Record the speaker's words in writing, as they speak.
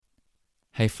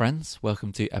Hey friends,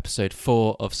 welcome to episode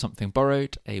 4 of Something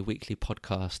Borrowed, a weekly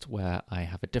podcast where I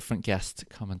have a different guest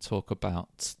come and talk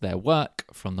about their work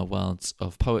from the worlds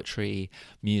of poetry,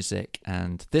 music,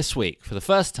 and this week, for the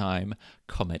first time,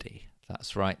 comedy.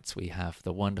 That's right, we have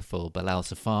the wonderful Bilal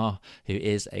Zafar, who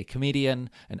is a comedian,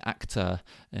 an actor,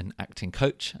 an acting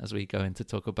coach, as we go in to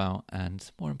talk about,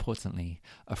 and more importantly,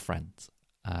 a friend.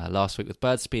 Last week with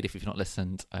Birdspeed, if you've not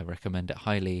listened, I recommend it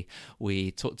highly.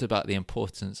 We talked about the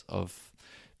importance of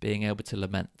being able to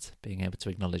lament, being able to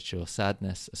acknowledge your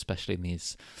sadness, especially in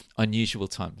these unusual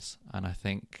times. And I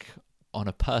think on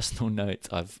a personal note,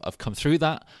 I've come through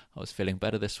that. I was feeling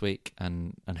better this week,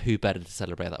 and who better to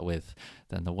celebrate that with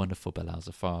than the wonderful Bilal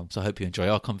Zafar. So I hope you enjoy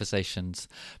our conversations.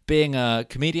 Being a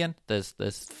comedian, there's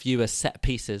fewer set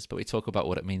pieces, but we talk about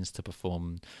what it means to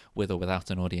perform with or without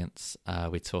an audience.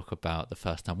 We talk about the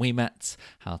first time we met,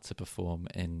 how to perform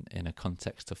in a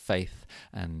context of faith,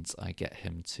 and I get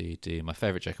him to do my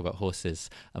favourite joke about horses,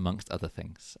 amongst other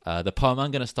things. The poem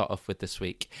I'm going to start off with this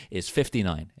week is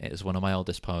 59. It is one of my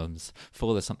oldest poems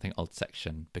for the Something Old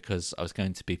section, because I was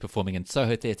going to be performing in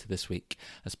Soho Theatre this week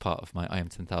as part of my I Am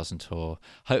 10,000 tour.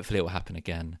 Hopefully it will happen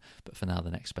again, but for now the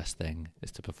next best thing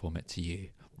is to perform it to you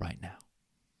right now.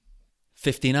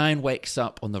 59 wakes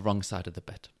up on the wrong side of the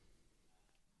bed.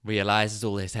 Realises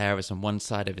all his hair is on one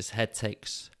side of his head,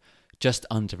 takes just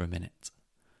under a minute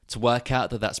to work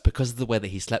out that that's because of the way that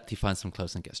he slept. He finds some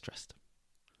clothes and gets dressed.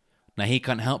 Now he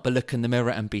can't help but look in the mirror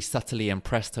and be subtly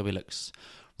impressed how he looks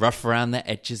rough around the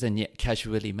edges and yet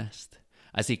casually messed.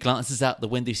 As he glances out the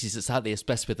window, he sees it's out the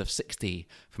asbestos width of 60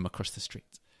 from across the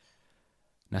street.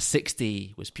 Now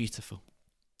 60 was beautiful,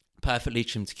 perfectly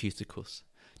trimmed cuticles,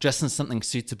 dressed in something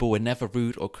suitable and never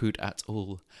rude or crude at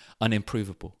all,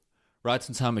 unimprovable. Right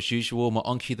on time as usual, more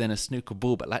on cue than a snooker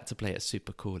ball, but liked to play it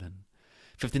super cool. And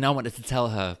 59 wanted to tell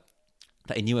her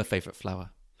that he knew her favourite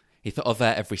flower. He thought of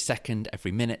her every second,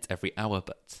 every minute, every hour,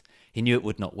 but he knew it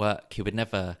would not work. He would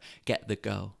never get the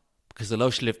girl. Because although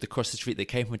she lived across the street, they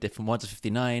came from different worlds of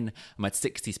 59, and had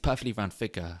 60's perfectly round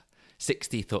figure.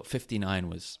 60 thought 59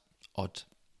 was odd.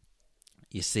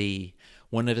 You see,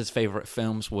 one of his favourite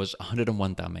films was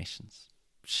 101 Dalmatians.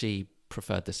 She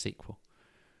preferred the sequel.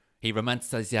 He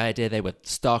romanticised the idea they were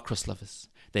star-crossed lovers.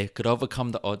 They could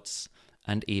overcome the odds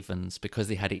and evens because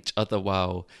they had each other,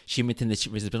 while she maintained that she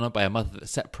was born by a mother that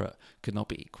separate could not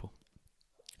be equal.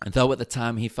 And though at the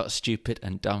time he felt stupid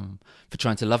and dumb for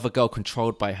trying to love a girl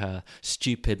controlled by her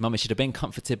stupid mum, he should have been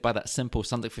comforted by that simple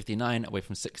something 59 away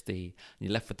from 60, and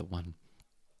he left with the one.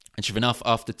 And sure enough,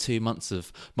 after 2 months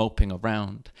of moping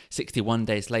around, 61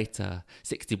 days later,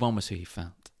 61 was who he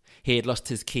found. He had lost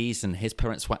his keys and his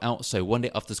parents were out, so one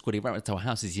day after school he ran to our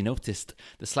house as he noticed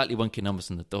the slightly wonky numbers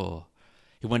on the door.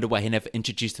 He wondered why he never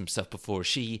introduced himself before.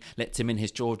 She let him in,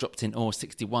 his jaw dropped in awe.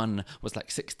 61 was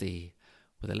like 60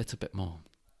 with a little bit more.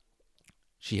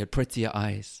 She had prettier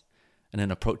eyes and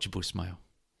an approachable smile.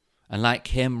 And like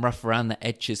him, rough around the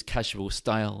edges, casual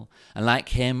style. And like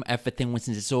him, everything was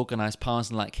in disorganised piles.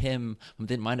 And like him, Mum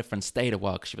didn't mind her friend stayed a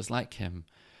while because she was like him.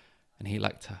 And he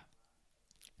liked her.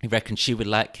 He reckoned she would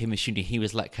like him, and she knew he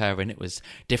was like her, and it was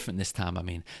different this time. I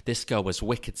mean, this girl was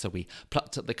wicked, so we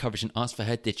plucked up the courage and asked for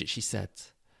her digit. She said,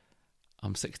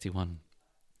 "I'm 61.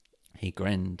 He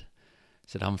grinned,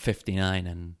 said, "I'm 59,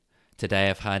 and today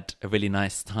I've had a really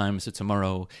nice time, so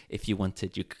tomorrow, if you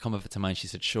wanted, you could come over to mine." She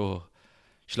said, "Sure."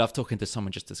 She loved talking to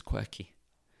someone just as quirky.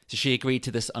 So she agreed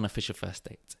to this unofficial first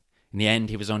date. In the end,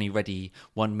 he was only ready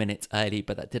 1 minute early,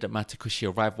 but that didn't matter because she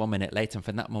arrived 1 minute later, and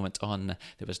from that moment on,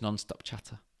 there was non-stop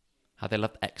chatter. How they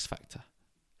loved X Factor,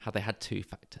 how they had 2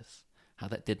 factors, how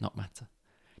that did not matter.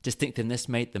 Distinctiveness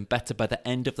made them better. By the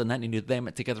end of the night, they knew they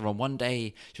met together on one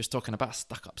day. She was talking about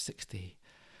stuck-up 60.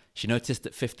 She noticed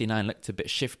that 59 looked a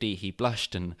bit shifty. He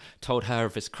blushed and told her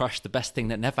of his crush, the best thing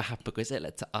that never happened because it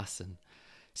led to us. And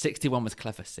 61 was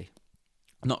clever, see,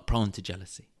 not prone to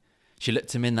jealousy. She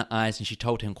looked him in the eyes and she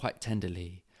told him quite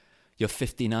tenderly, "You're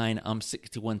 59, I'm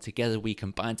 61. Together we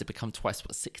combine to become twice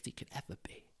what 60 could ever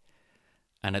be."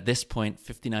 And at this point,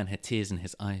 59 had tears in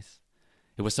his eyes.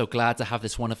 He was so glad to have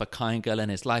this one-of-a-kind girl in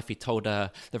his life. He told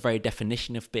her the very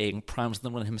definition of being prime was the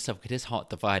one himself could his heart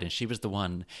divide, and she was the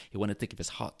one he wanted to give his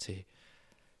heart to.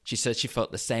 She said she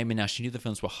felt the same, and now she knew the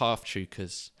films were half true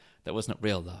because that wasn't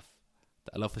real love.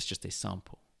 That love was just a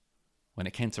sample. When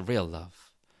it came to real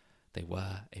love, they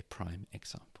were a prime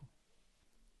example.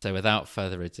 So without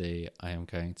further ado, I am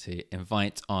going to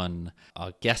invite on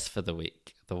our guest for the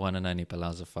week, the one and only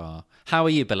Bilal Zafar. How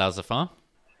are you, Bilal Zafar?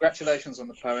 Congratulations on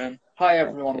the poem. Hi,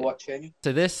 everyone watching.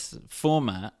 So this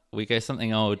format, we go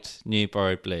something old, new,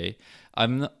 borrowed, blue.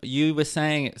 You were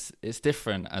saying it's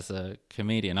different as a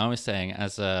comedian. I was saying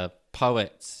as a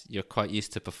poets, you're quite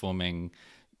used to performing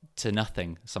to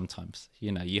nothing sometimes.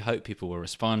 You know, you hope people will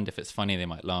respond. If it's funny, they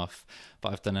might laugh.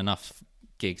 But I've done enough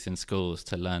gigs in schools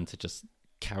to learn to just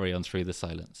carry on through the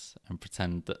silence and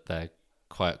pretend that they're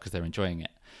quiet because they're enjoying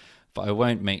it. But I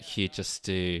won't make you just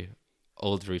do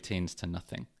old routines to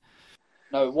nothing.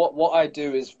 No, what I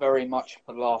do is very much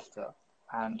for laughter,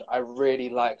 and I really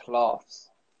like laughs.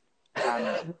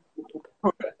 And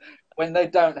when they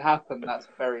don't happen, that's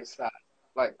very sad.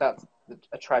 Like, that's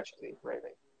a tragedy,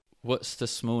 really. What's the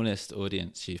smallest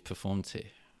audience you've performed to?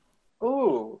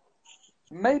 Ooh,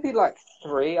 maybe like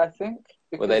 3, I think.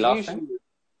 Were they Because laughing?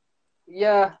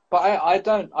 yeah, but I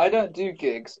don't do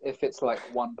gigs if it's like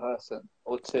 1 person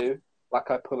or 2. Like,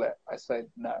 I pull it. I say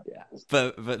no. Yeah.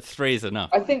 But 3 is enough.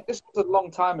 I think this was a long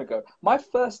time ago. My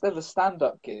first ever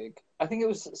stand-up gig, I think it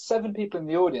was 7 people in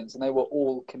the audience, and they were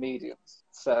all comedians.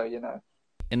 So, you know.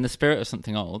 In the spirit of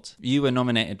something old, you were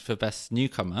nominated for Best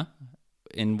Newcomer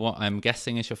in what I'm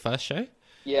guessing is your first show.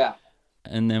 Yeah.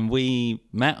 And then we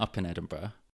met up in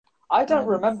Edinburgh. I don't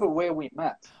remember where we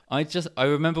met. I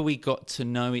remember we got to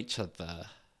know each other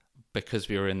because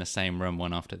we were in the same room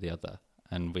one after the other,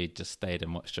 and we just stayed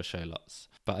and watched your show lots.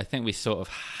 But I think we sort of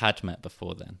had met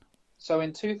before then. So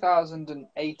in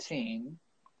 2018,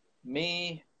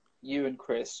 me, you and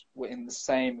Chris were in the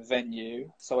same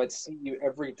venue. So I'd see you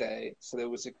every day. So there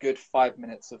was a good 5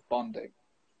 minutes of bonding.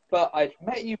 But I'd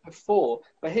met you before.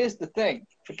 But here's the thing.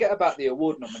 Forget about the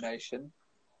award nomination.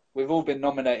 We've all been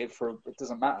nominated for, it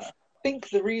doesn't matter. I think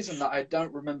the reason that I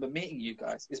don't remember meeting you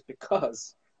guys is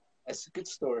because, it's a good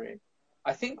story.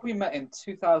 I think we met in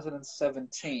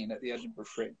 2017 at the Edinburgh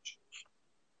Fringe.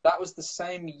 That was the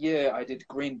same year I did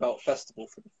Greenbelt Festival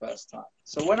for the first time.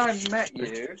 So when I met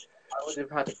you, I would have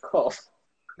had a cough.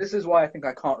 This is why I think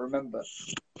I can't remember.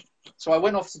 So I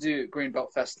went off to do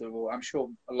Greenbelt Festival. I'm sure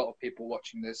a lot of people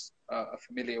watching this are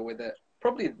familiar with it.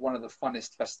 Probably one of the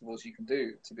funnest festivals you can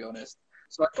do, to be honest.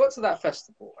 So I got to that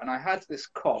festival and I had this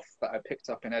cough that I picked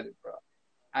up in Edinburgh.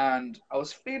 And I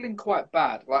was feeling quite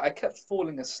bad. Like, I kept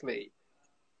falling asleep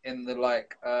in the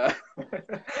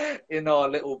in our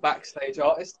little backstage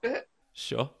artist bit.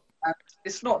 Sure. And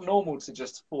it's not normal to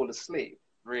just fall asleep,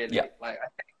 really. Yeah. Like, I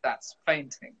think that's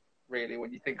fainting, really,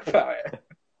 when you think about it.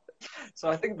 So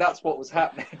I think that's what was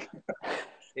happening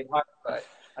in hindsight.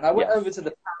 And I went over to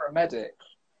the paramedic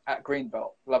at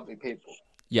Greenbelt, lovely people.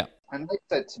 Yeah. And they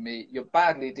said to me, "You're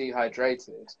badly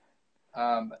dehydrated.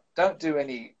 Don't do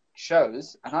any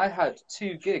shows." And I had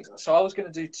 2 gigs. So I was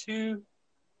going to do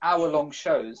 2-hour-long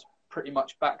shows pretty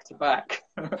much back to back.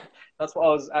 That's what I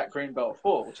was at Greenbelt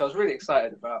for, which I was really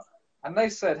excited about. And they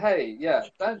said, "Hey, yeah,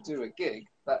 don't do a gig.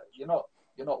 That you're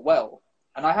not well."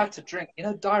 And I had to drink,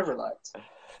 Diarrhelite.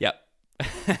 Yep.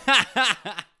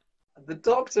 The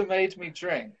doctor made me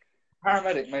drink.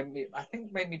 Paramedic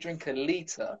made me drink a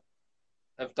litre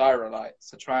of Diarrhelite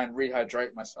to try and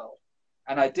rehydrate myself.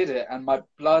 And I did it, and my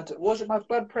blood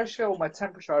pressure or my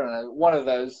temperature? I don't know. One of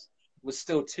those was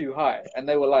still too high. And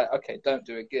they were like, "Okay, don't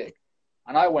do a gig."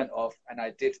 And I went off and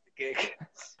I did the gig,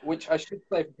 which I should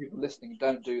say for people listening,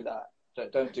 don't do that.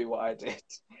 Don't do what I did.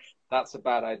 That's a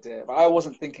bad idea. But I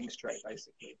wasn't thinking straight,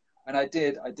 basically. And I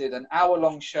did an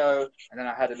hour-long show, and then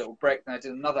I had a little break, and I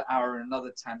did another hour in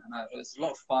another tent, and it was a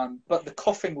lot of fun. But the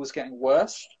coughing was getting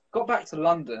worse. Got back to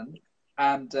London,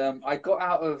 and I got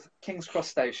out of King's Cross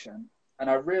Station, and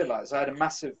I realised I had a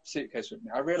massive suitcase with me.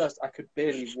 I realised I could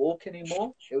barely walk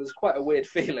anymore. It was quite a weird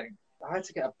feeling. I had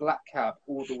to get a black cab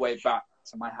all the way back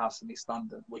to my house in East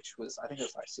London, which was, I think it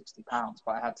was like £60,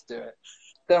 but I had to do it.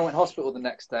 Then I went to hospital the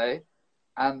next day,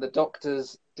 and the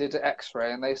doctors did an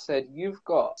x-ray, and they said, "You've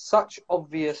got such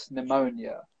obvious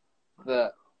pneumonia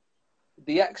that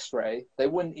the x-ray, they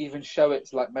wouldn't even show it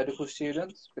to like medical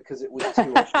students because it was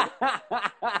too obvious."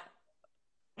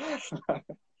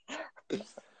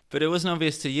 But it wasn't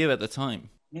obvious to you at the time.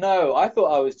 No, I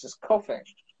thought I was just coughing,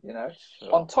 Sure.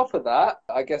 On top of that,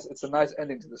 I guess it's a nice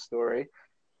ending to the story.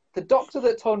 The doctor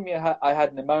that told me I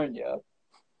had pneumonia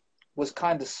was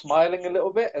kind of smiling a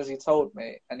little bit as he told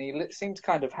me, and he seemed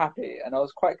kind of happy, and I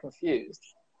was quite confused.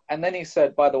 And then he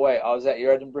said, "By the way, I was at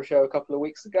your Edinburgh show a couple of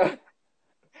weeks ago,"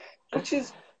 which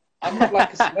is, I'm not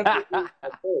like a celebrity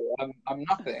at all. I'm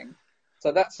nothing.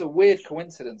 So that's a weird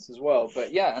coincidence as well.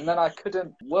 But yeah, and then I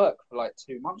couldn't work for like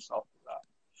 2 months after that.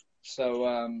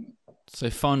 So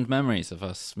fond memories of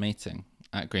us meeting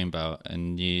at Greenbelt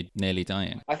and you nearly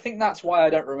dying. I think that's why I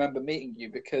don't remember meeting you,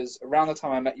 because around the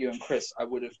time I met you and Chris, I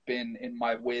would have been in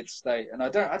my weird state, and I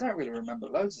don't really remember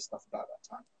loads of stuff about that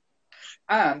time.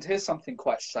 And here's something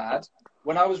quite sad.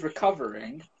 When I was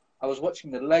recovering, I was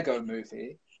watching the Lego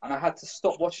movie, and I had to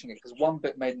stop watching it because one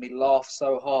bit made me laugh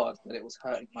so hard that it was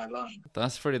hurting my lung.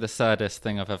 That's probably the saddest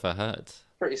thing I've ever heard.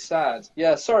 Pretty sad.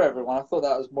 Yeah, sorry everyone. I thought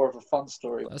that was more of a fun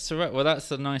story. That's all right. Well,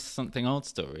 that's a nice something old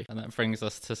story, and that brings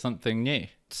us to something new.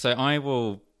 So I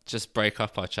will just break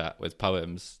up our chat with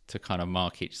poems to kind of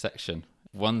mark each section.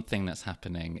 One thing that's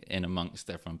happening in amongst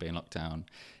everyone being locked down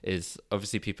is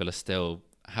obviously people are still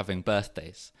having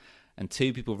birthdays. And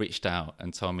 2 people reached out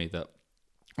and told me that,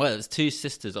 well, it was 2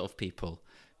 sisters of people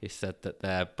who said that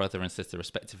their brother and sister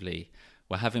respectively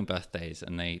were having birthdays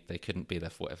and they couldn't be there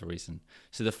for whatever reason.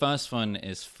 So the first one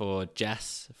is for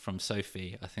Jess from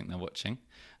Sophie. I think they're watching.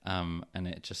 And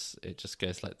it just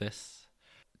goes like this.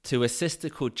 To a sister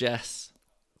called Jess,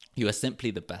 you are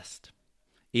simply the best.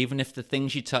 Even if the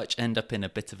things you touch end up in a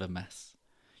bit of a mess.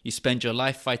 You spend your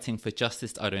life fighting for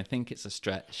justice. I don't think it's a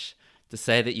stretch to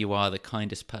say that you are the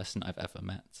kindest person I've ever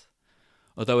met.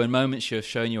 Although in moments you have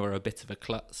shown you are a bit of a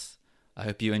klutz, I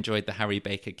hope you enjoyed the Harry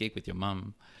Baker gig with your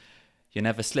mum. You're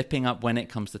never slipping up when it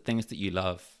comes to things that you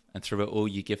love, and through it all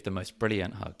you give the most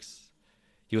brilliant hugs.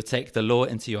 You'll take the law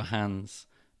into your hands,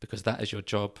 because that is your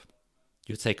job.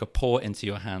 You'll take a paw into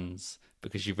your hands,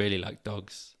 because you really like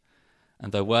dogs.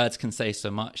 And though words can say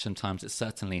so much, sometimes it's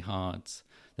certainly hard.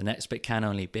 The next bit can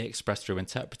only be expressed through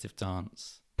interpretive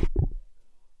dance.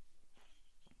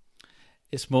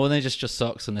 It's more than just your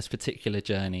socks on this particular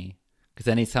journey, because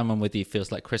any time I'm with you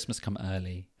feels like Christmas come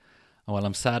early. And while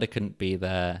I'm sad I couldn't be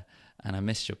there, and I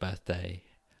missed your birthday,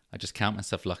 I just count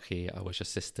myself lucky I was your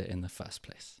sister in the first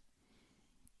place.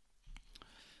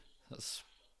 That's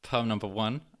poem number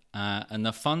 1. And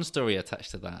the fun story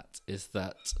attached to that is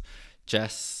that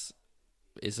Jess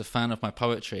is a fan of my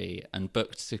poetry and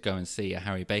booked to go and see a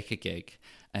Harry Baker gig,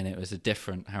 and it was a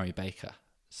different Harry Baker.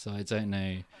 So I don't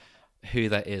know who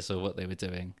that is or what they were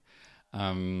doing.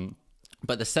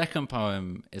 But the second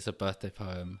poem is a birthday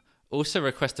poem, also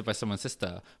requested by someone's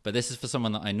sister, but this is for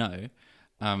someone that I know.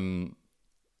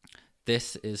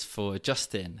 This is for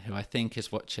Justin, who I think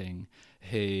is watching,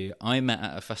 who I met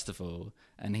at a festival,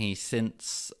 and he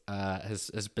since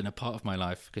has been a part of my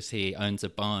life because he owns a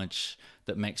barge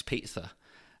that makes pizza.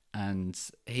 And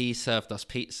he served us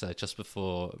pizza just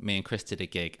before me and Chris did a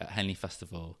gig at Henley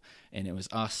Festival, and it was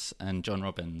us and John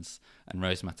Robbins and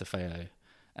Rose Matafeo,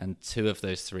 and 2 of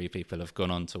those 3 people have gone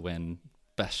on to win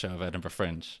Best Show of Edinburgh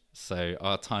Fringe, so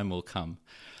our time will come.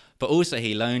 But also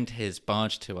he loaned his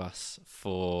barge to us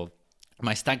for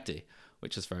my stag do,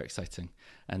 which is very exciting.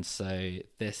 And so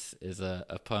this is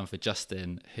a poem for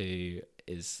Justin, who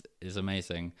is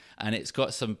amazing, and it's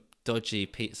got some dodgy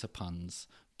pizza puns,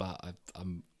 but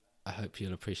I hope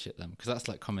you'll appreciate them, because that's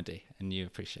like comedy, and you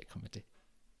appreciate comedy.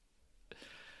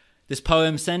 This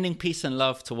poem, sending peace and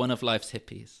love to one of life's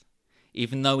hippies,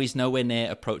 even though he's nowhere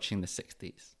near approaching the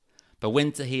 60s. But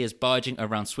winter he is barging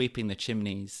around sweeping the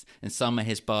chimneys, in summer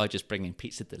his barge is bringing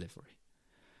pizza delivery.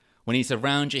 When he's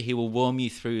around you, he will warm you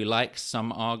through like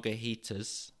some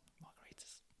margaritas.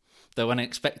 Though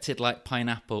unexpected like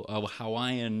pineapple, oh how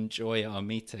I enjoy our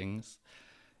meetings.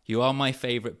 You are my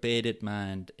favourite bearded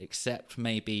man, except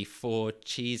maybe 4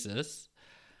 cheeses.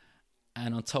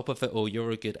 And on top of it all,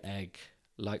 you're a good egg,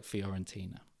 like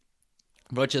Fiorentina.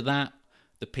 Roger that,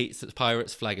 the Pizza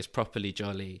Pirates flag is properly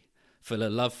jolly. Full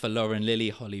of love for Lauren, Lily,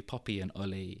 Holly, Poppy and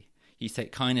Ollie. You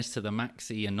take kindness to the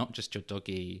maxi and not just your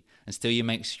doggy. And still you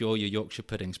make sure your Yorkshire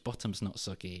pudding's bottom's not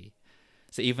soggy.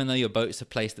 So even though your boat's a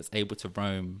place that's able to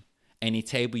roam, any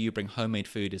table you bring homemade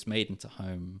food is made into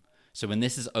home. So when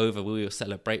this is over, we will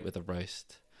celebrate with a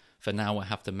roast. For now, we'll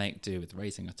have to make do with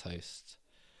raising a toast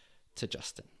to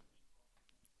Justin.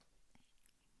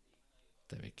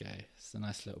 There we go. It's a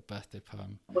nice little birthday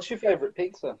poem. What's your favourite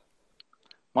pizza?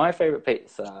 My favourite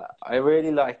pizza, I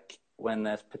really like when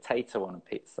there's potato on a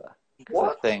pizza.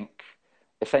 Because I think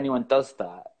if anyone does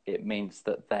that, it means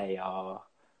that they are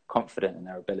confident in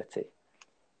their ability.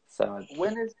 So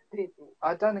When is pizza?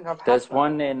 I don't think I've had there's that.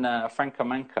 one in Franco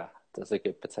Manca does a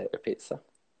good potato pizza.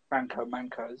 Franco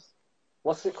Manco's.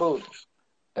 What's it called?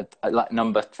 Like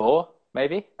number 4,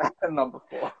 maybe? Number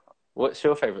 4. What's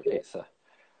your favourite pizza?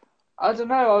 I don't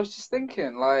know. I was just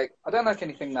thinking, like, I don't like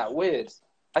anything that weird.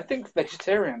 I think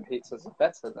vegetarian pizzas are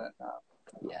better than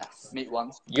Yes. meat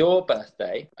ones. Your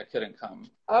birthday, I couldn't come.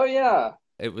 Oh, yeah.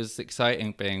 It was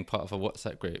exciting being part of a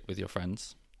WhatsApp group with your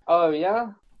friends. Oh,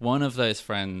 yeah? One of those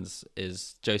friends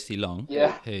is Josie Long,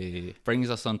 Yeah. who brings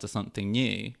us onto something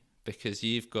new, because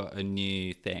you've got a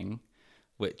new thing,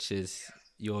 which is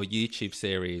your YouTube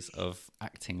series of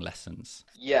acting lessons.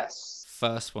 Yes.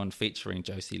 first one featuring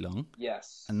Josie Long.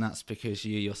 Yes. And that's because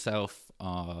you yourself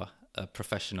are a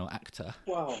professional actor.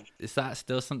 Wow. Is that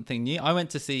still something new? I went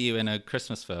to see you in a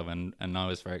Christmas film and I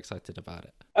was very excited about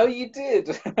it. Oh, you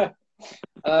did?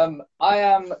 I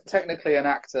am technically an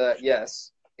actor,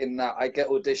 yes, in that I get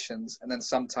auditions and then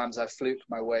sometimes I fluke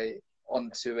my way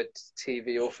onto a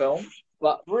TV or film.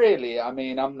 But really, I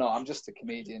mean, I'm not. I'm just a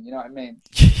comedian, you know what I mean?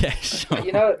 Yeah, sure. But,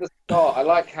 you know, at the start, I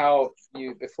like how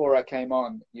you, before I came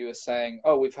on, you were saying,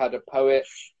 oh, we've had a poet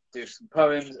do some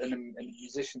poems and a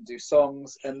musician do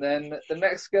songs, and then the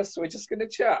next guest we're just going to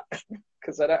chat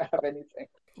because I don't have anything.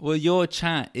 Well, your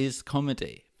chat is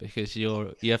comedy because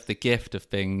you have the gift of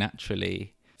being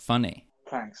naturally funny.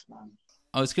 Thanks, man.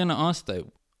 I was going to ask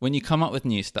though, when you come up with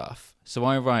new stuff, so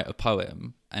I write a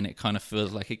poem and it kind of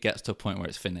feels like it gets to a point where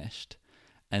it's finished,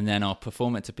 and then I'll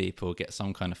perform it to people, get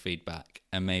some kind of feedback,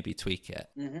 and maybe tweak it.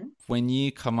 Mm-hmm. When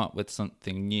you come up with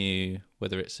something new,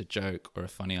 whether it's a joke or a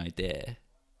funny idea,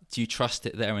 do you trust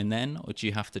it there and then, or do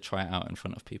you have to try it out in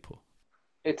front of people?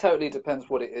 It totally depends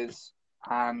what it is.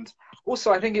 And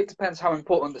also, I think it depends how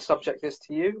important the subject is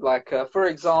to you. Like, for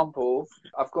example,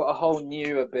 I've got a whole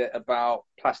new bit about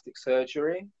plastic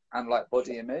surgery and like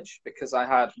body image because I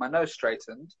had my nose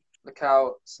straightened. Look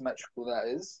how symmetrical that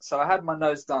is. So I had my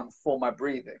nose done for my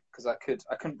breathing because I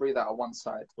couldn't breathe out of one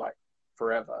side like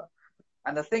forever.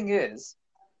 And the thing is,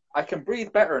 I can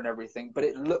breathe better and everything, but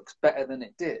it looks better than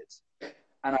it did.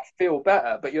 And I feel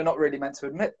better, but you're not really meant to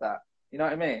admit that. You know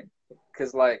what I mean?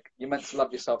 Because, like, you're meant to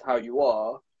love yourself how you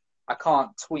are. I can't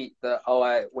tweet that, oh,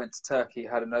 I went to Turkey,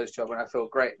 had a nose job, and I feel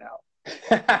great now.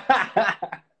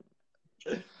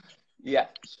 Yeah,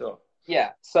 sure.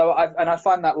 Yeah, so I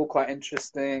find that all quite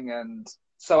interesting. And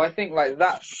so I think, like,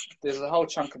 that, there's a whole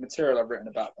chunk of material I've written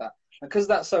about that. And because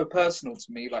that's so personal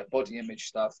to me, like body image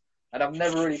stuff, and I've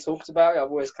never really talked about it,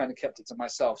 I've always kind of kept it to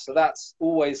myself. So that's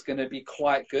always going to be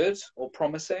quite good or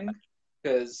promising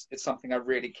because it's something I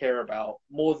really care about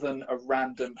more than a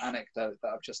random anecdote that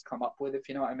I've just come up with, if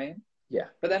you know what I mean. Yeah.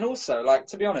 But then also, like,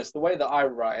 to be honest, the way that I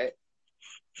write,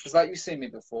 because like you've seen me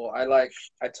before, I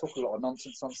talk a lot of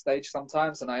nonsense on stage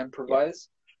sometimes and I improvise.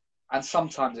 Yeah. And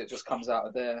sometimes it just comes out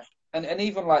of there. And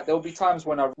even like there'll be times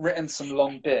when I've written some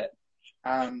long bit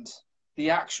and the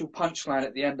actual punchline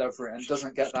at the end I've written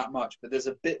doesn't get that much, but there's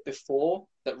a bit before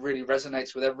that really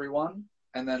resonates with everyone,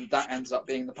 and then that ends up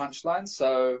being the punchline.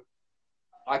 So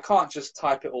I can't just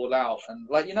type it all out. And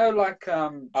like, you know, like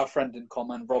our friend in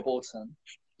common, Rob Orton.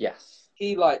 Yes.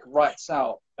 He like writes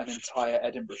out an entire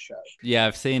Edinburgh show. Yeah,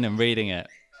 I've seen him reading it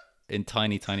in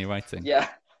tiny, tiny writing. Yeah.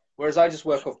 Whereas I just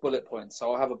work off bullet points.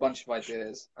 So I'll have a bunch of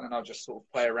ideas and then I'll just sort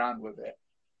of play around with it.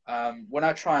 When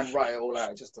I try and write it all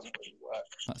out, it just doesn't really work.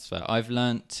 That's fair. I've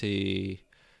learned to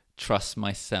trust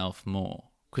myself more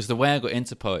because the way I got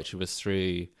into poetry was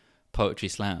through poetry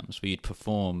slams where you'd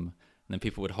perform and then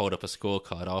people would hold up a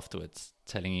scorecard afterwards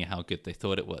telling you how good they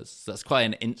thought it was. So that's quite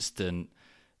an instant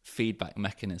feedback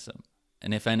mechanism.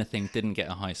 And if anything didn't get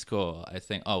a high score, I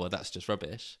think, oh, well, that's just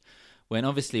rubbish. When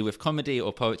obviously with comedy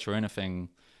or poetry or anything,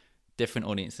 different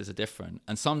audiences are different.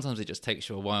 And sometimes it just takes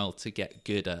you a while to get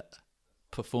good at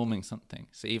performing something.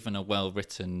 So even a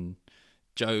well-written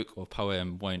joke or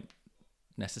poem won't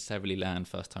necessarily land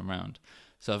first time round.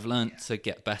 So I've learned to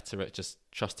get better at just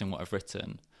trusting what I've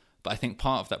written. But I think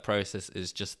part of that process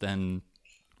is just then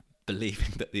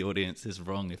believing that the audience is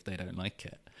wrong if they don't like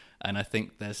it. And I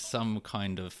think there's some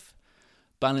kind of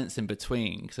balance in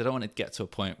between because I don't want to get to a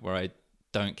point where I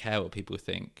don't care what people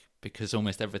think because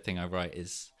almost everything I write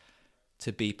is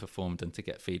to be performed and to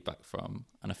get feedback from.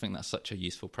 And I think that's such a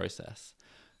useful process.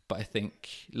 But I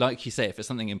think, like you say, if it's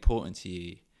something important to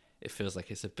you, it feels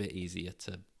like it's a bit easier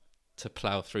to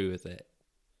plow through with it,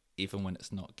 even when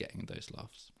it's not getting those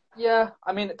laughs. Yeah,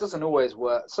 I mean, it doesn't always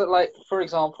work. So, like, for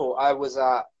example, I was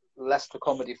at Leicester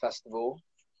Comedy Festival.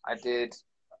 I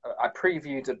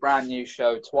previewed a brand new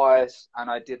show twice, and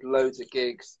I did loads of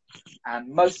gigs, and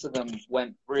most of them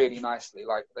went really nicely.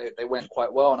 Like, they went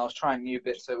quite well, and I was trying new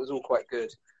bits, so it was all quite good.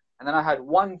 And then I had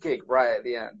one gig right at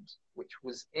the end, which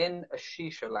was in a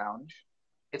shisha lounge.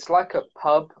 It's like a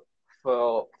pub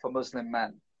for Muslim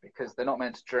men because they're not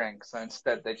meant to drink. So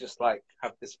instead they just like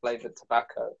have this flavored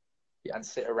tobacco and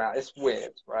sit around. It's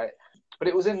weird, right? But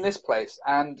it was in this place.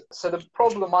 And so the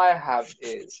problem I have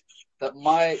is that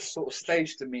my sort of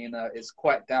stage demeanor is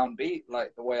quite downbeat.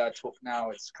 Like the way I talk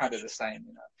now, it's kind of the same,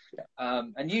 you know. Yeah.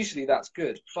 And usually that's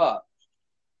good. But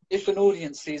if an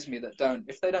audience sees me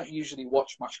if they don't usually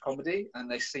watch much comedy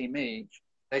and they see me,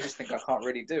 they just think I can't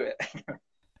really do it.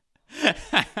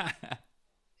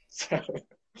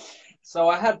 So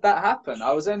I had that happen.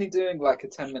 I was only doing like a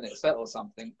 10-minute set or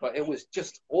something, but it was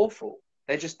just awful.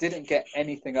 They just didn't get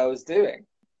anything I was doing.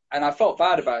 And I felt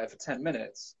bad about it for 10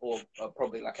 minutes or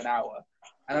probably like an hour.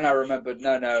 And then I remembered,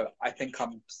 no, I think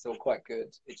I'm still quite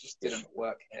good. It just didn't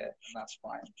work here, and that's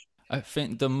fine. I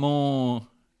think the more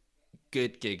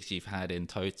good gigs you've had in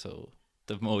total,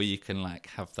 the more you can like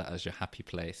have that as your happy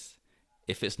place.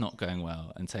 If it's not going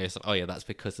well, and tell yourself, oh yeah, that's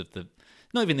because of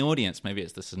not even the audience, maybe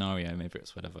it's the scenario, maybe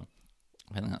it's whatever.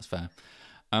 I think that's fair.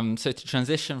 So to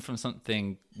transition from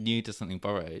something new to something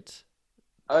borrowed,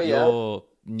 your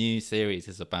new series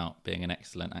is about being an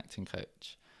excellent acting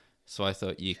coach. So I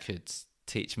thought you could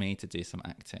teach me to do some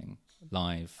acting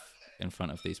live in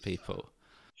front of these people.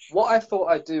 What I thought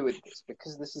I'd do with this,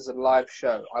 because this is a live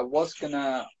show, I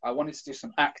wanted to do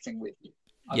some acting with you.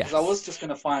 Because I was just going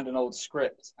to find an old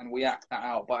script and we act that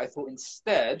out. But I thought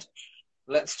instead,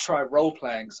 let's try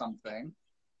role-playing something.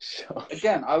 Sure.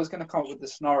 Again, I was going to come up with the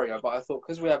scenario, but I thought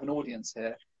because we have an audience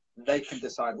here, they can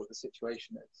decide what the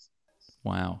situation is.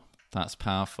 Wow, that's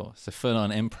powerful. So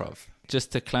full-on improv.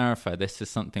 Just to clarify, this is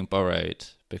something borrowed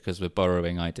because we're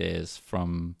borrowing ideas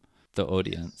from the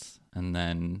audience. And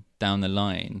then down the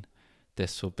line,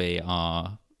 this will be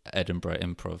our Edinburgh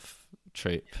improv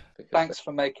troupe. Thanks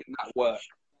for making that work.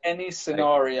 Any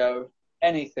scenario,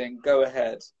 anything, go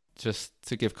ahead. Just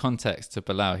to give context to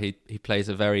Bilal, he plays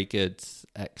a very good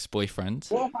ex-boyfriend.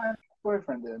 What am I an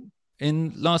ex-boyfriend in?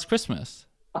 In Last Christmas.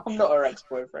 I'm not her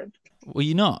ex-boyfriend. Were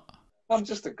you not? I'm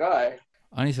just a guy.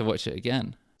 I need to watch it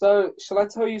again. So, shall I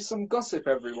tell you some gossip,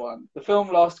 everyone? The film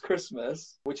Last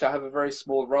Christmas, which I have a very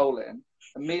small role in,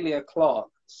 Emilia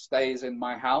Clarke stays in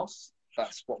my house.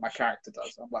 That's what my character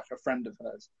does. I'm like a friend of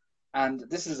hers. And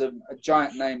this is a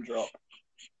giant name drop.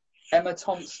 Emma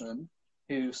Thompson,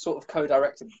 who sort of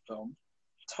co-directed the film,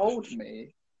 told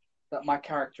me that my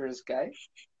character is gay.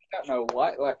 I don't know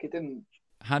why. Like, it didn't...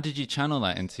 How did you channel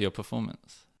that into your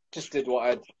performance? Just did what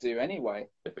I'd do anyway.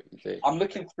 I'm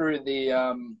looking through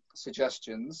the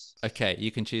suggestions. Okay,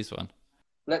 you can choose one.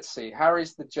 Let's see.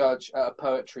 Harry's the judge at a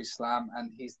poetry slam,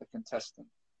 and he's the contestant.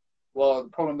 Well, the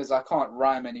problem is I can't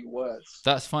rhyme any words.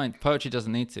 That's fine. Poetry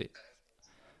doesn't need to.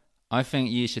 I think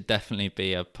you should definitely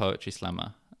be a poetry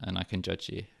slammer, and I can judge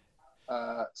you.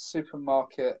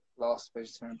 Supermarket, last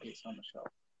vegetarian pizza on the shelf.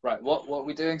 Right, what are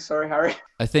we doing? Sorry, Harry.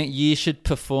 I think you should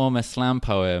perform a slam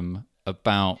poem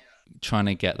about trying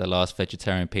to get the last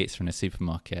vegetarian pizza in a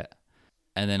supermarket,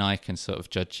 and then I can sort of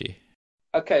judge you.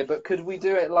 Okay, but could we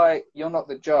do it like you're not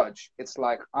the judge? It's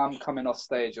like I'm coming off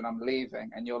stage and I'm leaving,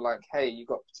 and you're like, hey, you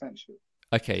got potential.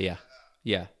 Okay, yeah.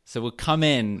 Yeah. So we'll come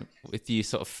in with you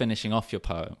sort of finishing off your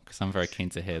poem, because I'm very keen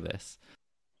to hear this.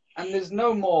 And there's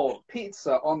no more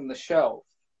pizza on the shelf.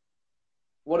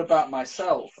 What about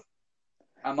myself?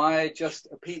 Am I just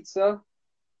a pizza?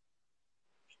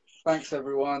 Thanks,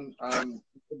 everyone.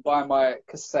 Buy my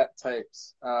cassette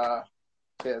tapes.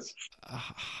 Cheers.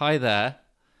 Hi there.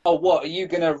 Oh, what? Are you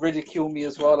going to ridicule me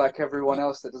as well, like everyone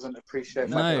else that doesn't appreciate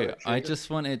my poetry? No, I just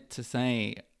wanted to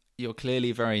say you're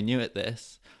clearly very new at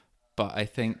this, but I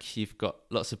think you've got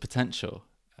lots of potential.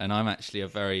 And I'm actually a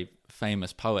very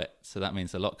famous poet, so that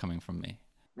means a lot coming from me.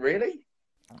 Really?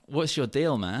 What's your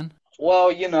deal, man?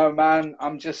 Well, you know, man,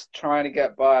 I'm just trying to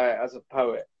get by as a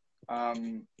poet.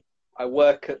 I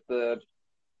work at the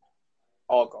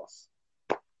Argos,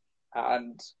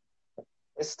 and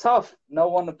it's tough. No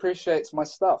one appreciates my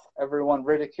stuff. Everyone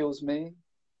ridicules me.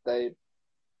 They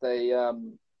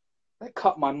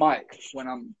cut my mic when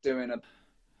I'm doing a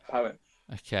poem.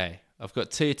 Okay, I've got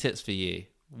 2 tips for you.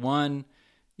 1,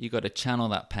 you got to channel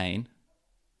that pain,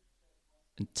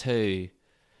 and 2,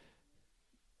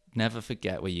 never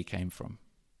forget where you came from.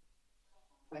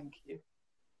 Thank you.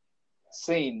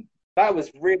 Scene. That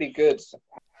was really good.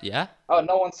 Yeah? Oh,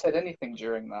 no one said anything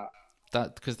during that.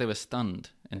 That because they were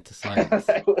stunned into silence.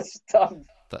 They were stunned.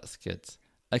 That's good.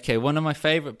 Okay, one of my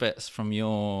favourite bits from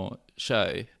your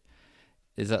show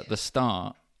is at the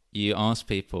start, you ask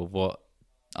people what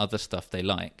other stuff they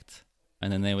liked,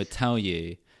 and then they would tell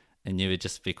you, and you would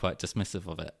just be quite dismissive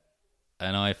of it.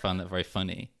 And I found that very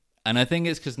funny. And I think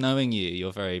it's because knowing you,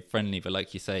 you're very friendly, but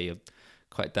like you say, you're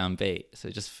quite downbeat. So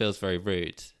it just feels very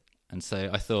rude. And so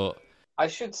I thought... I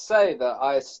should say that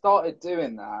I started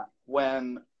doing that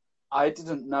when I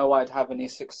didn't know I'd have any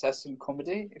success in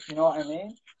comedy, if you know what I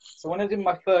mean. So when I did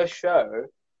my first show,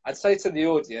 I'd say to the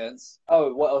audience,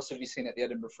 oh, what else have you seen at the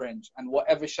Edinburgh Fringe? And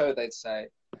whatever show they'd say,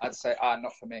 I'd say,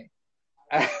 not for me.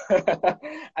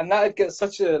 And that'd get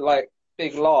such a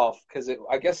big laugh, because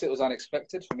I guess it was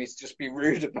unexpected for me to just be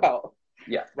rude about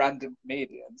random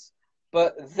comedians.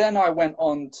 But then I went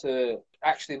on to,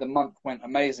 actually the month went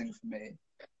amazing for me.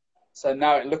 So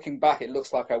now looking back, it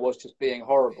looks like I was just being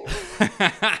horrible.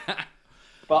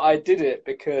 But I did it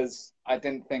because I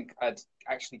didn't think I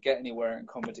actually get anywhere in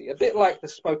comedy. A bit like the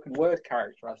spoken word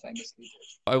character I famously did.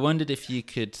 I wondered if you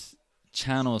could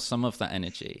channel some of that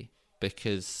energy,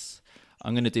 because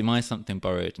I'm going to do my Something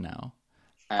Borrowed now.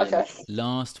 And Okay.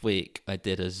 last week I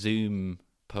did a Zoom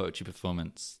poetry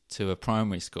performance to a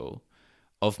primary school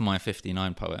of my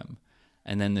 59 poem.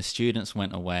 And then the students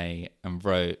went away and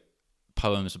wrote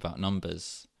poems about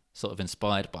numbers, sort of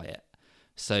inspired by it.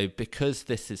 So because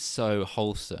this is so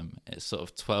wholesome, it's sort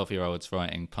of 12-year-olds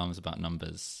writing poems about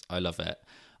numbers. I love it.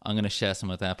 I'm going to share some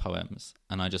of their poems.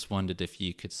 And I just wondered if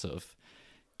you could sort of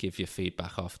give your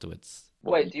feedback afterwards.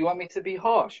 Wait, do you want me to be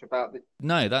harsh about the...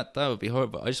 No, that would be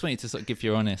horrible. I just want you to sort of give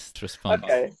your honest response.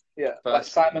 Okay, yeah. Like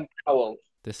Simon Cowell.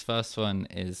 This first one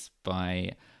is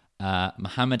by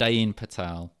Muhammad Ain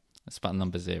Patel. It's about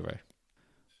number 0.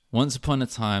 Once upon a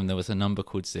time, there was a number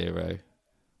called 0.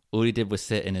 All he did was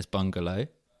sit in his bungalow.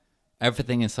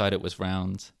 Everything inside it was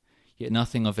round, yet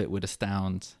nothing of it would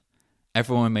astound.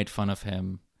 Everyone made fun of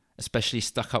him, especially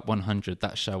Stuck Up 100,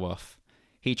 that show off.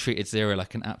 He treated 0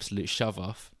 like an absolute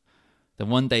shove-off. Then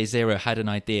one day 0 had an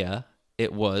idea.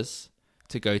 It was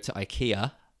to go to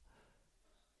IKEA.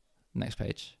 Next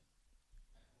page.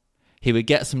 He would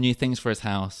get some new things for his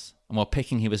house, and while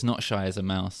picking he was not shy as a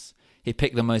mouse. He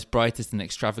picked the most brightest and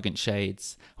extravagant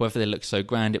shades. However they looked so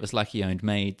grand it was like he owned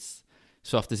maids.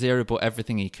 So after 0 bought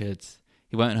everything he could,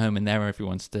 he went home and there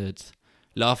everyone stood,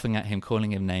 laughing at him,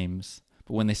 calling him names.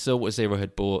 But when they saw what 0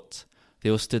 had bought, they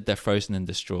all stood there frozen and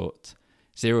distraught.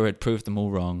 0 had proved them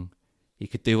all wrong. He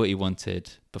could do what he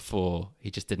wanted before, he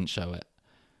just didn't show it.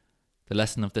 The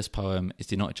lesson of this poem is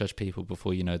do not judge people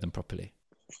before you know them properly.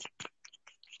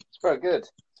 It's very good.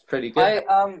 It's pretty good.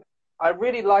 I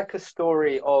really like a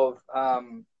story of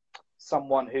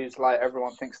someone who's like,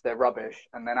 everyone thinks they're rubbish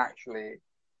and then actually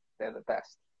they're the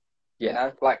best. Yeah. You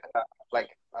know, like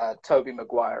Tobey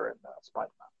Maguire in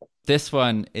Spider-Man. This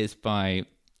one is by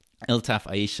Iltaf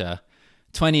Aisha.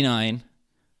 29.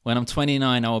 When I'm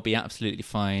 29, I will be absolutely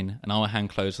fine, and I will hang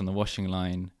clothes on the washing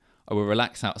line. I will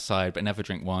relax outside, but never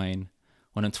drink wine.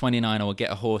 When I'm 29, I will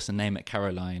get a horse and name it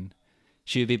Caroline.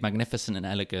 She will be magnificent and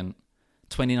elegant.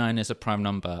 29 is a prime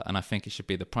number, and I think it should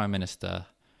be the Prime Minister.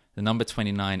 The number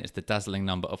 29 is the dazzling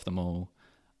number of them all.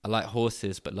 I like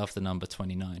horses, but love the number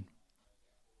 29.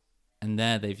 And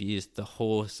there they've used the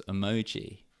horse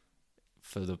emoji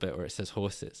for the bit where it says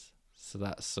horses. So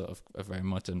that's sort of a very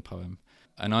modern poem.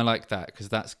 And I like that because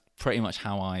that's pretty much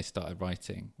how I started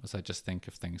writing, was I just think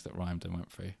of things that rhymed and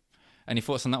went through. Any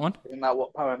thoughts on that one? Isn't that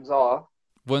what poems are?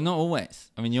 Well, not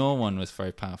always. I mean, your one was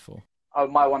very powerful. Oh,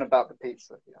 my one about the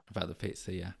pizza, yeah. About the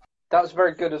pizza, yeah. That was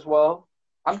very good as well.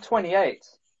 I'm 28,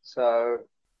 so...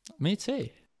 Me too.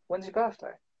 When's your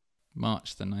birthday?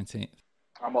 March the 19th.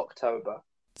 I'm October.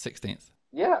 16th.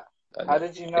 Yeah. How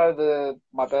did you know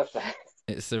my birthday?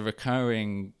 It's a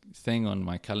recurring thing on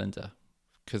my calendar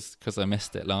because I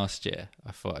missed it last year.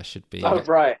 I thought I should be... Oh,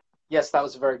 right. Yes, that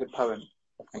was a very good poem.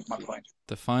 I think my point.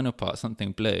 The final part,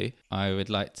 Something Blue, I would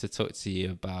like to talk to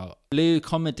you about blue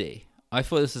comedy. I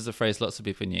thought this was a phrase lots of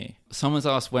people knew. Someone's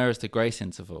asked, where is the grace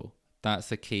interval? That's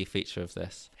a key feature of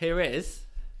this. Here it is.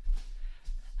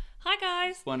 Hi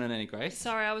guys. One and only Grace.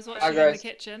 Sorry, I was Hi, watching in Grace. the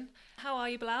kitchen. How are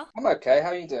you, Bilal? I'm okay. How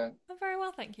are you doing? I'm very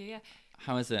well, thank you. Yeah.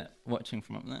 How is it watching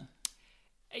from up there?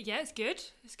 Yeah, it's good.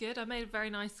 It's good. I made a very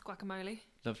nice guacamole.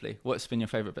 Lovely. What's been your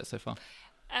favourite bit so far?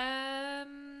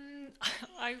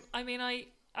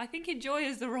 I think enjoy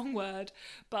is the wrong word,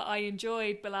 but I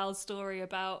enjoyed Bilal's story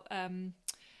about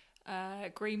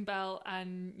Greenbelt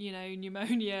and,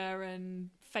 pneumonia and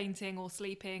fainting or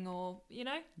sleeping or,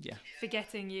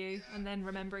 forgetting you and then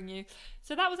remembering you.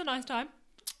 So that was a nice time.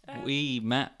 We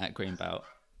met at Greenbelt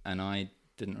and I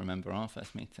didn't remember our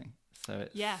first meeting. So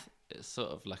it's sort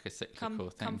of like a cyclical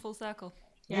thing. Come full circle.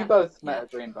 You both met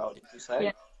at Greenbelt, did you say?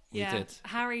 Yeah. We did.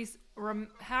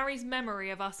 Harry's memory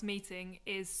of us meeting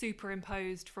is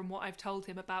superimposed from what I've told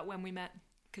him about when we met,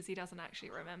 because he doesn't actually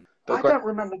remember. I don't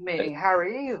remember meeting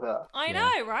Harry either. I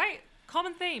know, right?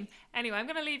 Common theme. Anyway, I'm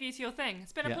going to leave you to your thing.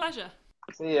 It's been a pleasure.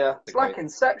 Yeah, it's like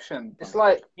Inception. It's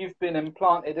like you've been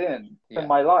implanted in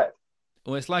my life.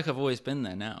 Well, it's like I've always been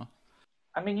there now.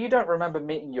 I mean, you don't remember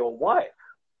meeting your wife.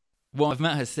 Well, I've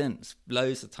met her since,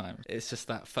 loads of times. It's just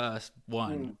that first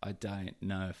one, I don't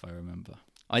know if I remember.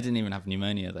 I didn't even have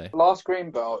pneumonia, though. Last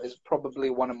Greenbelt is probably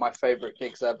one of my favourite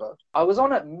gigs ever. I was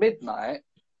on at midnight,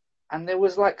 and there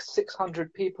was like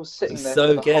 600 people sitting there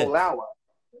for the whole hour.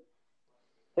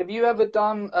 Have you ever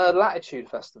done a Latitude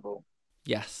Festival?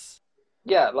 Yes.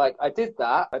 Yeah, like I did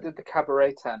that. I did the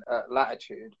cabaret tent at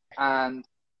Latitude, and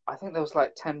I think there was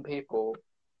like 10 people.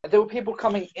 There were people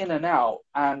coming in and out,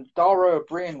 and Dara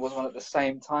O'Brien was on at the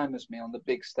same time as me on the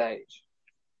big stage.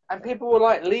 and people were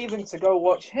like leaving to go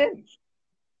watch him.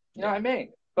 You know what I mean?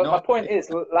 But my point is,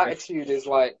 Latitude is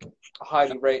like a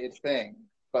highly rated thing,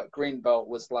 but Greenbelt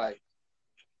was like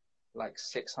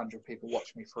 600 people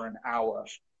watched me for an hour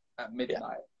at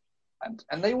midnight,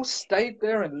 and they all stayed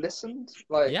there and listened.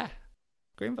 Like, yeah,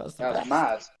 Greenbelt's the that best. was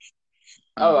mad.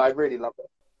 Oh, I really love it.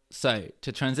 So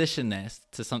to transition this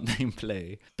to something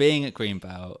blue, being at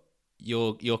Greenbelt,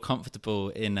 you're comfortable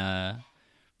in a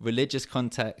religious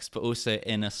context, but also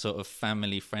in a sort of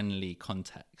family-friendly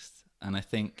context. And I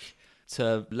think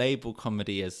to label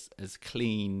comedy as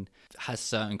clean has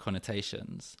certain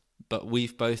connotations. But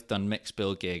we've both done mixed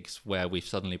bill gigs where we've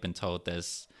suddenly been told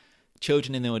there's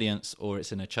children in the audience or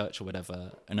it's in a church or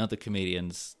whatever, and other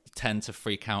comedians tend to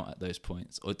freak out at those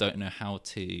points or don't know how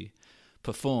to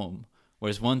perform.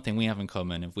 Whereas one thing we have in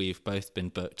common is we've both been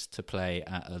booked to play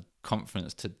at a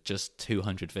conference to just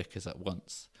 200 vicars at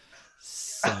once.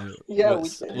 So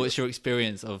what's your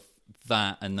experience of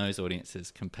that and those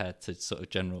audiences compared to sort of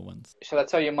general ones? Shall I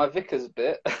tell you my Vickers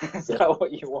bit? Is that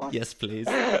what you want? Yes, please.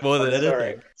 More than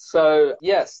anything. So,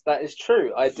 yes, that is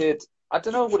true. I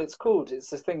don't know what it's called.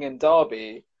 It's this thing in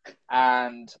Derby.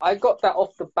 And I got that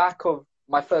off the back of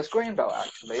my first Greenbelt,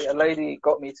 actually. A lady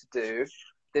got me to do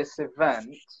this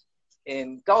event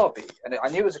in Derby. And I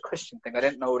knew it was a Christian thing. I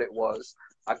didn't know what it was.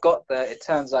 I got there. It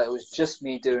turns out it was just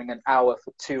me doing an hour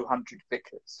for 200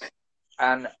 vicars.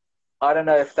 And I don't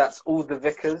know if that's all the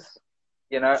vicars.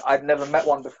 You know, I'd never met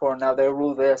one before, and now they were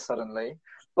all there suddenly.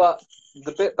 But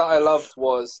the bit that I loved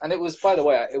was, and it was, by the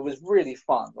way, it was really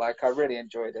fun. Like, I really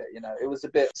enjoyed it. You know, it was a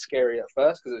bit scary at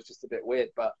first because it was just a bit weird,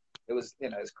 but it was, you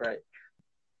know, it's great.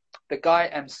 The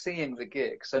guy emceeing the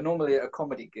gig. So normally at a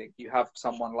comedy gig, you have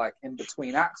someone like in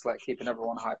between acts, like keeping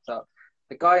everyone hyped up.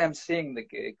 The guy emceeing the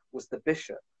gig was the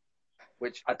bishop,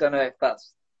 which I don't know if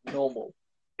that's normal.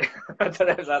 I don't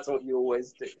know if that's what you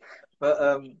always do.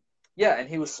 But yeah, and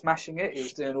he was smashing it. He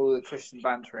was doing all the Christian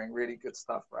bantering, really good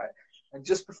stuff, right? And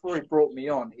just before he brought me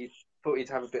on, he thought he'd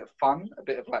have a bit of fun, a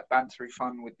bit of like bantery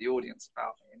fun with the audience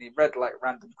about me. And he read like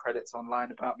random credits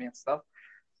online about me and stuff.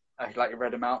 He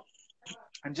read them out.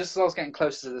 And just as I was getting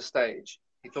closer to the stage,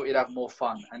 he thought he'd have more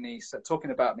fun. And he said,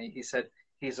 talking about me, he said,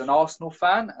 he's an Arsenal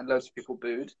fan, and loads of people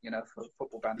booed, you know, for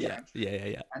football bantering.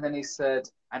 Yeah. And then he said,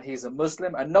 and he's a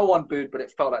Muslim, and no one booed, but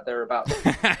it felt like they were about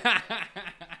to.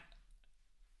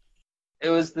 It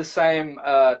was the same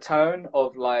tone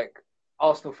of like,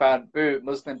 Arsenal fan, boo,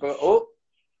 Muslim, boo, oh,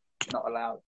 not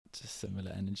allowed. Just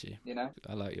similar energy. You know?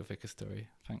 I like your vicar story.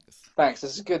 Thanks. Thanks.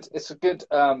 That's a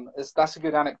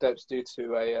good anecdote to do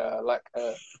to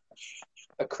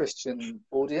a Christian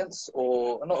audience,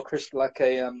 or not a Christian, like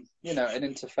an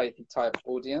interfaithy type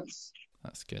audience.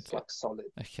 That's good. It's like solid.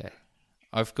 Okay.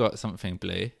 I've got something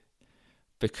blue.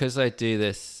 Because I do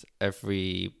this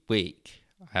every week,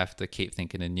 I have to keep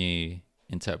thinking of new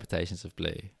interpretations of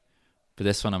blue. But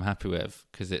this one I'm happy with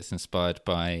because it's inspired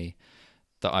by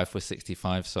the Eiffel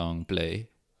 65 song Blue,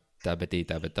 Dabba Dee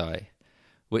Dabba Die,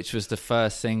 which was the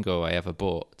first single I ever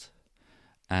bought.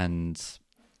 And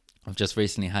I've just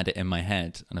recently had it in my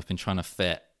head, and I've been trying to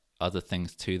fit other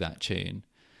things to that tune.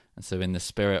 And so in the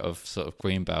spirit of sort of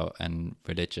Greenbelt and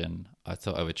religion, I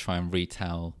thought I would try and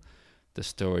retell the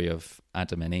story of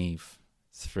Adam and Eve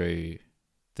through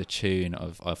the tune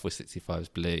of Eiffel 65's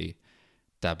Blue,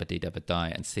 Dabba Dee Dabba Die,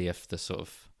 and see if the sort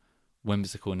of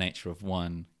whimsical nature of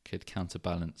one could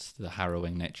counterbalance the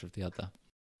harrowing nature of the other.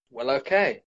 Well,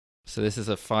 okay. So this is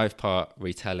a 5-part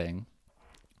retelling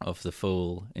of the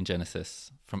fall in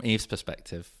Genesis from Eve's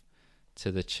perspective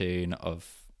to the tune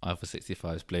of Eiffel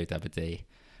 65's Blue, Dabba Dee.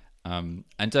 And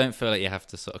don't feel like you have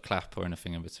to sort of clap or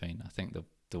anything in between. I think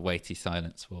the weighty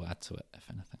silence will add to it, if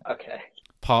anything. Okay.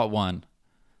 Part 1,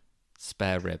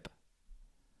 Spare Rib.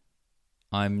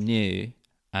 I'm new,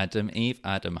 Adam, Eve,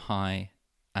 Adam, hi.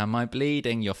 Am I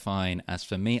bleeding? You're fine. As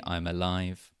for me, I'm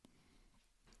alive.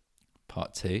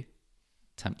 Part 2,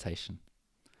 Temptation.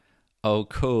 Oh,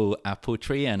 cool, apple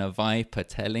tree and a viper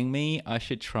telling me I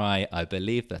should try. I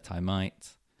believe that I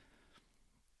might.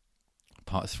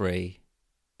 Part 3,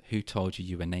 Who told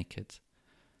you were naked?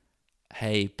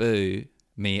 Hey, boo,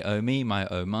 me, my,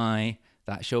 oh, my.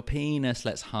 That's your penis,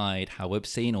 let's hide. How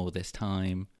obscene all this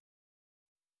time.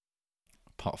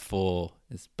 Part 4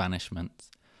 is Banishment.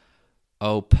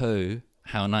 Oh, poo,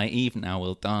 how naive now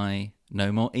we'll die.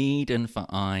 No more Eden for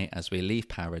I as we leave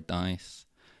paradise.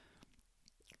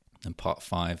 And part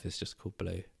 5 is just called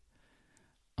Blue.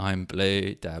 I'm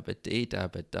blue, dabba dee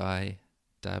dabba die.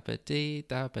 Dabba dee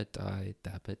dabba die,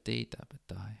 dabba dee dabba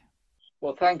die.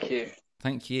 Well, thank you.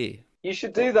 Thank you. You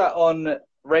should do that on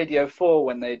Radio 4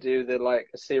 when they do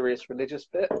a serious religious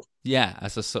bit. Yeah,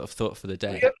 as a sort of thought for the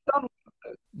day. Have you ever done one of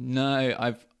those?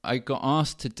 No, I got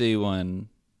asked to do one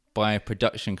by a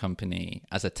production company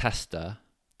as a tester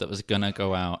that was going to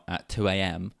go out at 2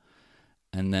 a.m.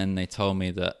 And then they told me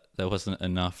that there wasn't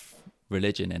enough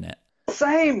religion in it.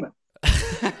 Same.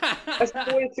 I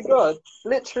swear to God,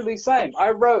 literally same.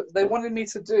 They wanted me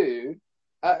to do,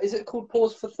 is it called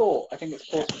Pause for Thought? I think it's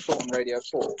Pause for Thought on Radio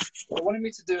 4. They wanted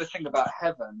me to do a thing about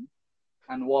heaven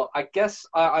and what, I guess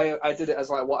I did it as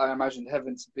like what I imagined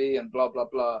heaven to be and blah, blah,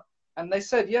 blah. And they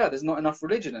said, yeah, there's not enough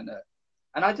religion in it.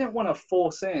 And I didn't want to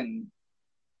force in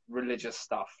religious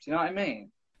stuff. Do you know what I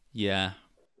mean? Yeah.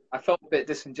 I felt a bit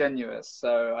disingenuous,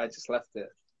 so I just left it.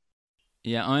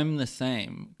 Yeah, I'm the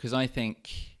same, because I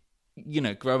think,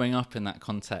 growing up in that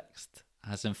context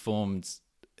has informed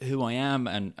who I am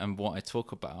and what I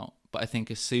talk about. But I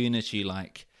think as soon as you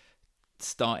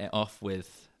start it off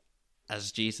with,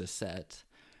 as Jesus said,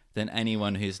 then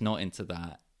anyone who's not into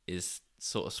that is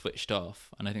sort of switched off.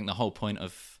 And I think the whole point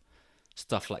of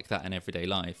stuff like that in everyday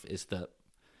life is that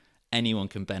anyone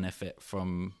can benefit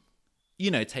from,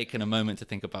 taking a moment to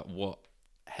think about what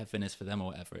heaven is for them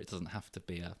or whatever. It doesn't have to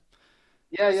be a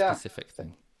specific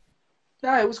thing.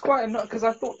 Yeah, it was quite enough, because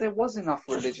I thought there was enough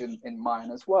religion in mine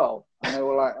as well. And they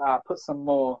were like, put some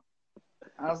more.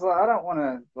 I was like, I don't want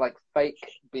to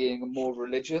fake being more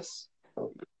religious,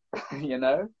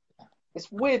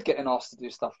 It's weird getting asked to do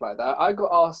stuff like that. I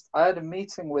got asked, I had a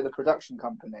meeting with a production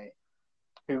company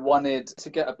who wanted to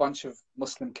get a bunch of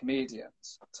Muslim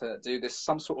comedians to do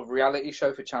some sort of reality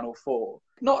show for Channel 4.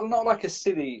 Not like a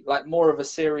silly, more of a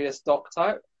serious doc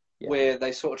type, where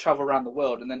they sort of travel around the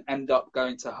world and then end up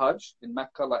going to Hajj in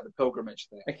Mecca, like the pilgrimage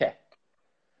thing. Okay.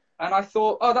 And I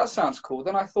thought, oh, that sounds cool.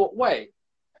 Then I thought, wait,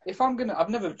 I've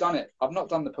never done it. I've not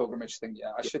done the pilgrimage thing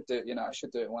yet. I should do it, I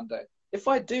should do it one day. If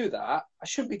I do that, I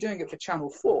shouldn't be doing it for Channel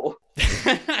 4.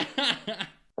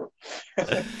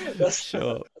 That's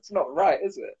not right,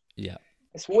 is it? Yeah.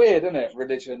 It's weird, isn't it?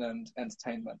 Religion and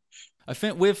entertainment. I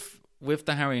think with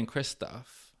the Harry and Chris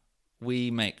stuff,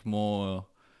 we make more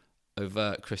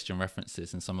overt Christian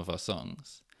references in some of our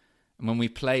songs. And when we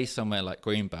play somewhere like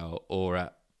Greenbelt or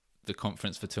at the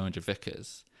conference for 200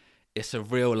 Vicars, it's a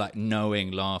real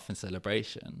knowing laugh and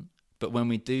celebration. But when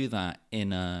we do that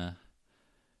in a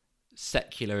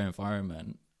secular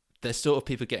environment, there's sort of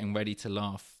people getting ready to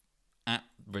laugh at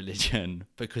religion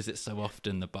because it's so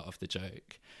often the butt of the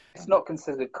joke. It's not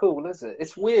considered cool, is it?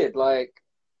 It's weird.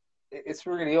 It's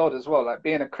really odd as well.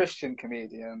 Being a Christian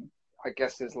comedian, I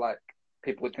guess, is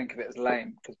people would think of it as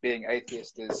lame, because being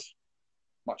atheist is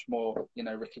much more,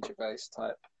 Ricky Gervais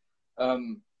type.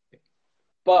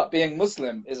 But being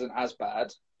Muslim isn't as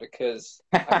bad, because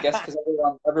I guess because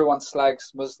everyone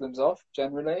slags Muslims off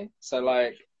generally. So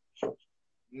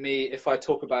me, if I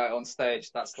talk about it on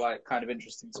stage, that's kind of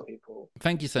interesting to people.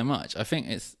 Thank you so much. I think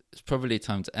it's probably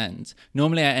time to end.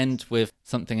 Normally I end with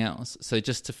something else. So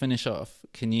just to finish off,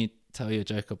 can you tell your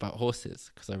joke about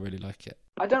horses? Because I really like it.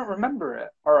 I don't remember it.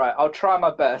 All right, I'll try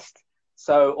my best.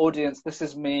 So audience, this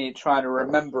is me trying to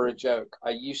remember a joke I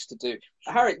used to do.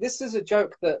 Harry, this is a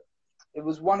joke that it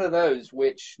was one of those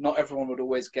which not everyone would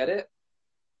always get it,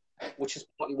 which is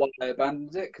partly why I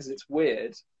abandoned it, because it's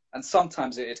weird. And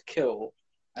sometimes it'd kill,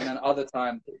 and then other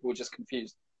times people were just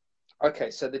confused.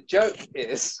 Okay, so the joke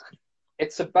is,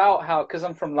 it's about how, because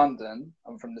I'm from London,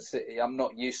 I'm from the city, I'm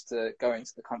not used to going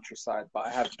to the countryside, but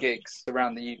I have gigs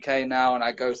around the UK now, and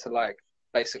I go to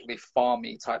basically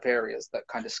farmy type areas that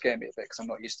kind of scare me a bit because I'm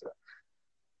not used to it.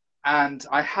 And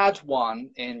I had one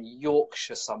in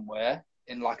Yorkshire somewhere,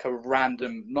 in a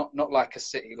random, not like a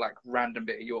city, random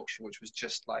bit of Yorkshire, which was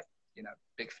just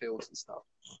big fields and stuff.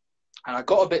 And I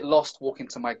got a bit lost walking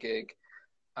to my gig.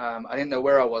 I didn't know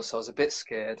where I was, so I was a bit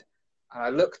scared. And I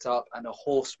looked up and a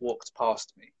horse walked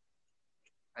past me.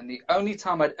 And the only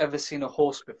time I'd ever seen a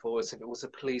horse before was if it was a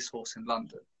police horse in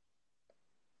London.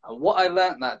 And what I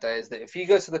learnt that day is that if you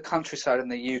go to the countryside in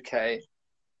the UK,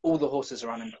 all the horses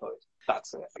are unemployed.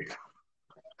 That's it.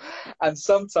 And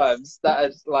sometimes that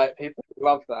is people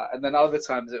love that. And then other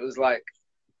times it was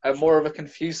a more of a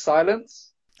confused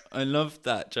silence. I love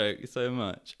that joke so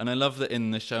much. And I love that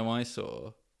in the show I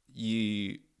saw,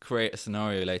 you create a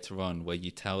scenario later on where you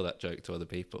tell that joke to other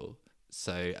people.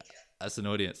 So as an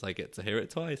audience, I get to hear it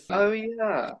twice. Oh,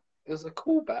 yeah. It was a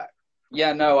callback.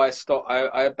 Yeah, no, I stopped.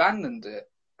 I abandoned it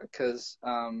because,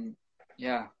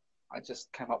 I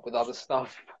just came up with other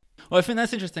stuff. Well, I think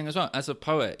that's interesting as well. As a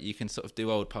poet, you can sort of do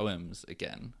old poems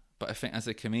again. But I think as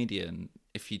a comedian,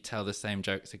 if you tell the same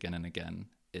jokes again and again,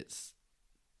 it's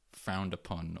frowned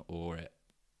upon,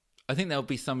 I think there'll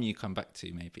be some you come back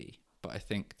to maybe, but I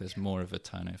think there's more of a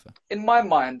turnover. In my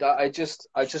mind, I just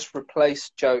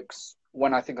replace jokes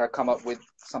when I think I come up with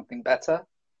something better.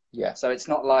 Yeah. So it's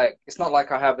not like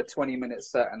I have a 20-minute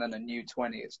set and then a new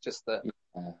 20. It's just that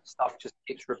stuff just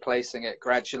keeps replacing it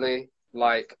gradually.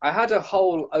 Like, I had a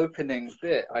whole opening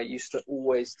bit I used to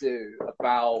always do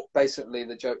about, basically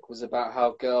the joke was about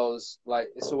how girls, like,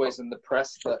 it's always in the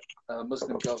press that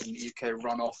Muslim girls in the UK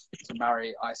run off to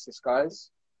marry ISIS guys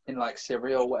in like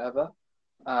Syria or whatever.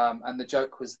 And the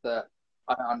joke was that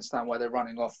I don't understand why they're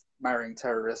running off marrying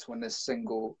terrorists when there's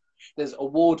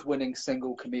award-winning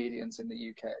single comedians in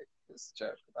the UK. It's a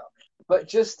joke about me.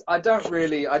 But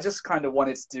I just kind of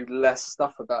wanted to do less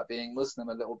stuff about being Muslim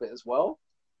a little bit as well.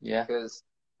 Yeah. Because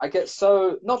I get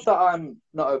so, not that I'm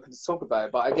not open to talk about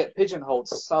it, but I get pigeonholed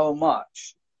so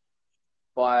much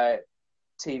by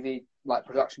TV, like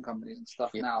production companies and stuff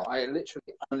now. I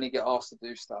literally only get asked to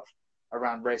do stuff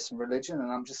around race and religion,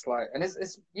 and I'm just like, and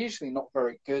it's usually not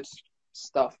very good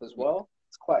stuff as well.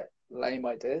 It's quite lame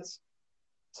ideas.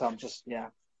 So I'm just, Yeah.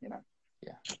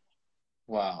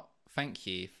 Well, thank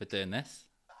you for doing this.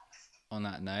 On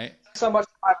that note. So much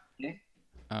for having me.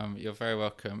 You're very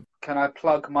welcome. Can I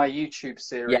plug my YouTube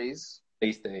series? Yeah,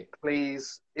 please do.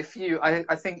 Please.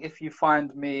 I think if you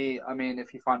find me,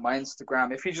 if you find my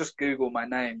Instagram, if you just Google my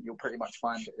name, you'll pretty much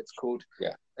find it. It's called,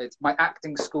 it's My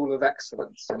Acting School of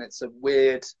Excellence. And it's a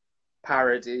weird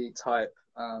parody type,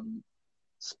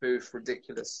 spoof,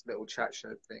 ridiculous little chat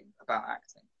show thing about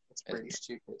acting. It's really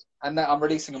stupid. And I'm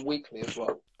releasing them weekly as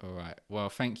well. All right. Well,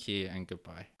 thank you and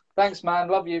goodbye. Thanks, man.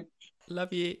 Love you.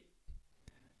 Love you.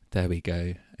 There we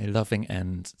go. A loving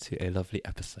end to a lovely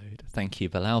episode. Thank you,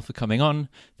 Bilal, for coming on.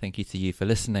 Thank you to you for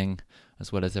listening.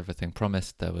 As well as everything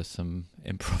promised, there was some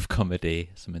improv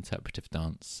comedy, some interpretive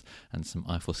dance, and some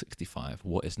Eiffel 65.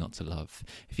 What is not to love?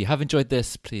 If you have enjoyed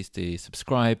this, please do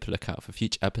subscribe, look out for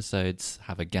future episodes,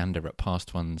 have a gander at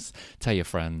past ones, tell your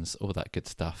friends, all that good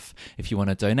stuff. If you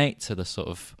want to donate to the sort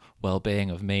of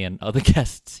well-being of me and other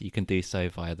guests, you can do so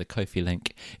via the Ko-fi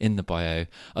link in the bio.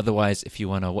 Otherwise, if you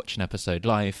want to watch an episode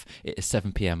live, it is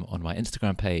 7 p.m. on my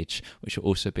Instagram page, which will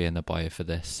also be in the bio for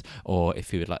this. Or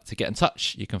if you would like to get in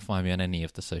touch, you can find me on any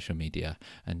of the social media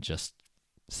and just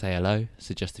say hello,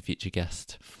 suggest a future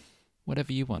guest,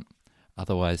 whatever you want.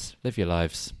 Otherwise, live your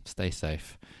lives, stay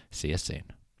safe. See you soon.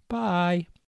 Bye.